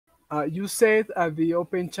You said at the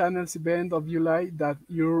Open Channels event of July that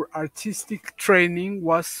your artistic training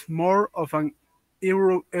was more of an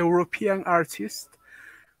European artist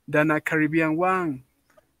than a Caribbean one,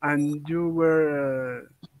 and you were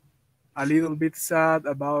a little bit sad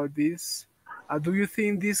about this. Do you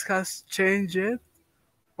think this has changed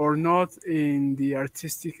or not in the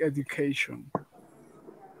artistic education?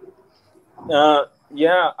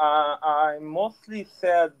 Yeah, I mostly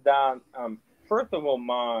said that first of all,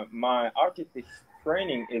 my artistic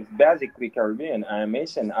training is basically Caribbean. I'm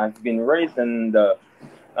Asian. I've been raised in the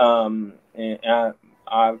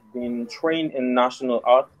I've been trained in national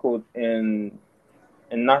art school in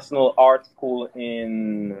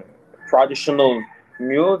traditional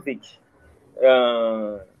music.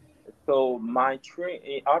 Uh, so my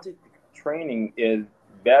artistic training is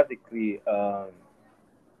basically.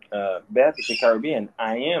 Basically Caribbean.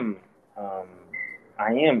 Um,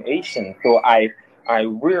 I am Asian, so I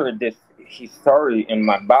wear this history in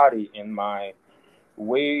my body, in my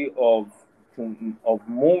way of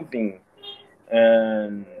moving,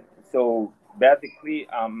 and so basically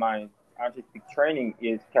my artistic training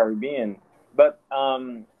is Caribbean. But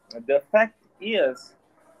the fact is,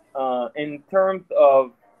 in terms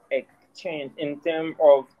of exchange, in terms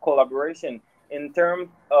of collaboration, in terms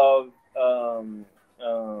of uh,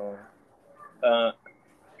 uh,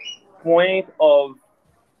 point of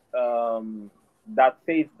that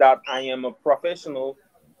says that I am a professional.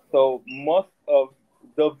 So most of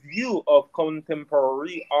the view of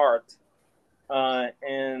contemporary art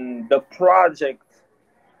and the project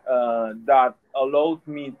that allows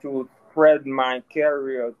me to spread my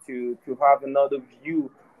career to have another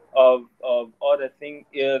view of other things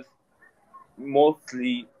is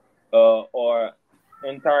mostly or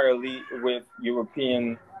entirely with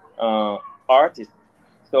European uh, artists.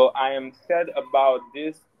 So I am sad about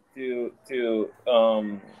this to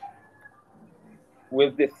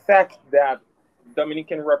with the fact that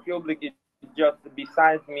Dominican Republic is just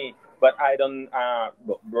beside me, but I don't.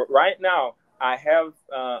 But right now, I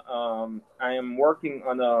am working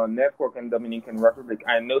on a network in Dominican Republic.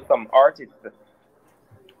 I know some artists,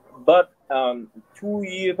 but 2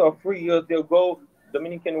 years or 3 years ago,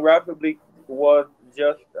 Dominican Republic was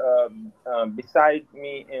just beside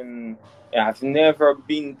me, and I've never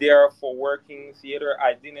been there for working theater.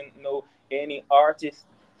 I didn't know any artist,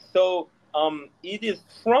 so it is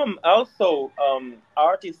from also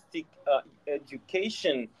artistic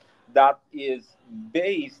education that is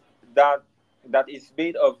based that that is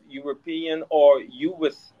based of European or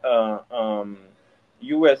U.S.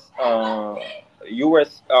 U.S.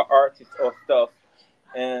 U.S. Artists or stuff.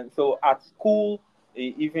 And so at school,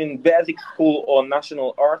 even basic school or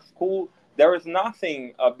national art school, there is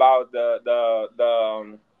nothing about the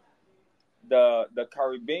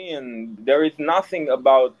Caribbean. There is nothing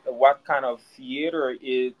about what kind of theater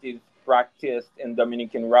is practiced in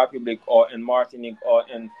Dominican Republic or in Martinique or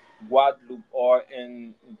in Guadeloupe or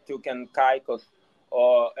in Tucan Caicos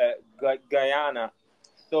or Guyana.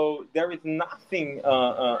 So there is nothing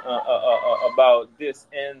about this,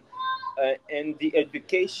 and the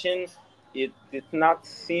education, it did not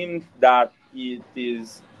seem that it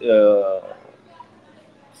is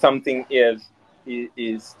something is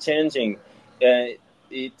changing. It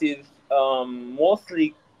is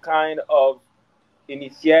mostly kind of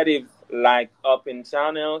initiatives like Open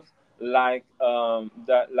Channels, like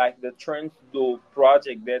the Transdo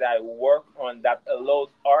project that I work on that allows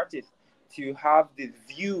artists to have this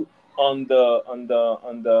view on the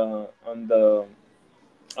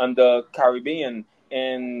Caribbean,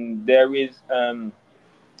 and there is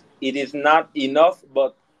it is not enough,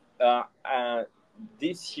 but uh, uh,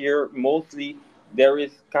 this year mostly there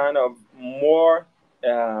is kind of more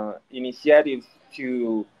initiatives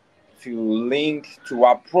to link to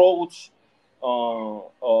approach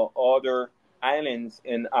other islands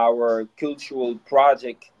in our cultural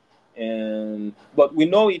project, and but we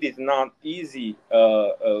know it is not easy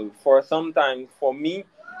for sometimes for me,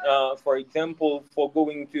 for example, for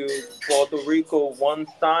going to Puerto Rico one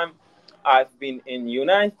time. I've been in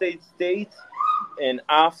United States, and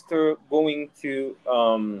after going to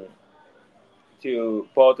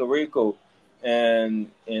Puerto Rico,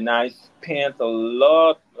 and I spent a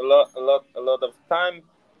lot of time.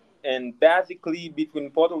 And basically,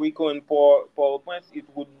 between Puerto Rico and Port-au-Prince, it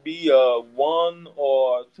would be 1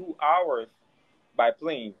 or 2 hours by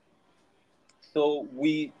plane. So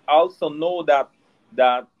we also know that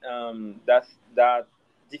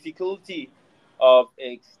difficulty of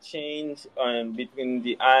exchange between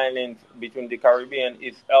the islands, between the Caribbean,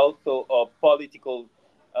 is also a political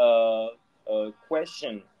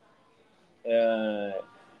question, uh,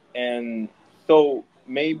 and so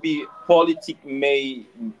maybe politics may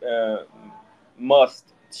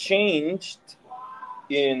must change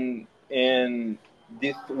in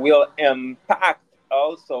this will impact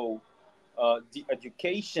also the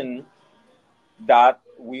education, that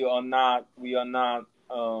we are not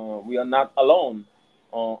alone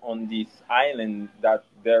on this island, that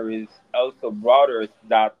there is also brothers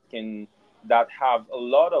that can that have a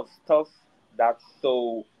lot of stuff that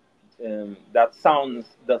so that sounds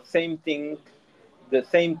the same things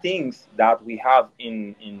that we have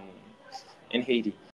in Haiti.